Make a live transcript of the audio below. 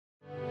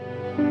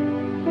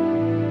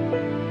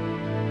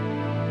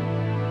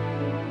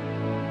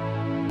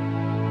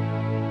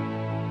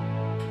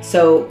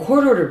So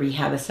court-ordered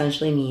rehab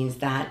essentially means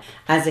that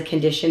as a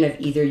condition of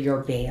either your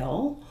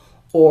bail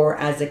or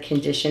as a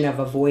condition of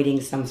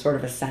avoiding some sort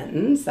of a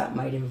sentence that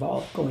might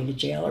involve going to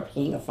jail or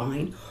paying a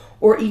fine,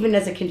 or even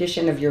as a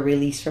condition of your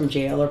release from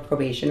jail or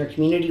probation or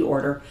community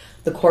order,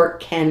 the court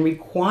can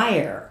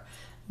require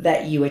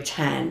that you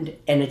attend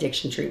an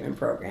addiction treatment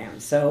program.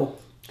 So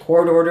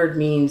court-ordered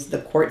means the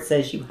court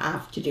says you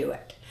have to do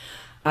it.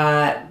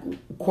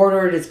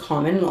 Court-ordered is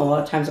common. A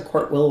lot of times a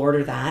court will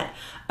order that.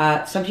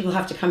 Some people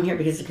have to come here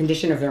because it's a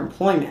condition of their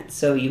employment.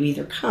 So you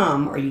either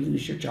come or you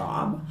lose your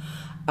job.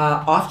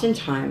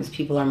 Oftentimes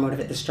people are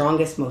motivated. The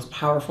strongest, most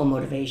powerful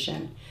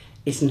motivation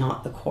is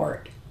not the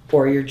court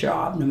or your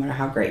job, no matter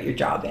how great your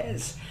job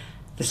is.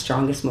 The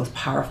strongest, most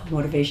powerful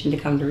motivation to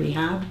come to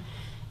rehab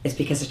is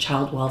because a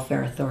child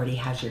welfare authority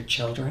has your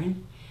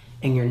children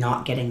and you're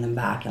not getting them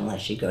back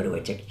unless you go to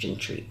addiction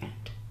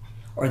treatment.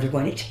 Or they're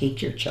going to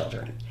take your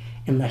children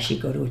unless you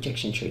go to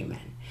addiction treatment.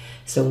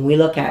 So when we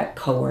look at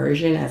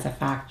coercion as a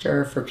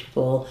factor for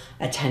people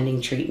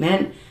attending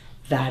treatment,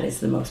 that is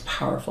the most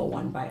powerful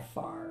one by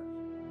far.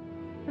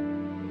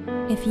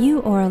 If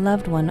you or a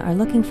loved one are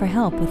looking for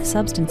help with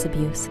substance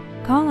abuse,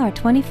 call our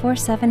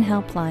 24/7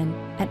 helpline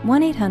at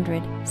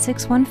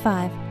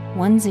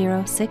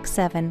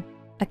 1-800-615-1067.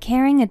 A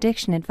caring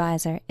addiction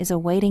advisor is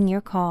awaiting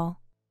your call.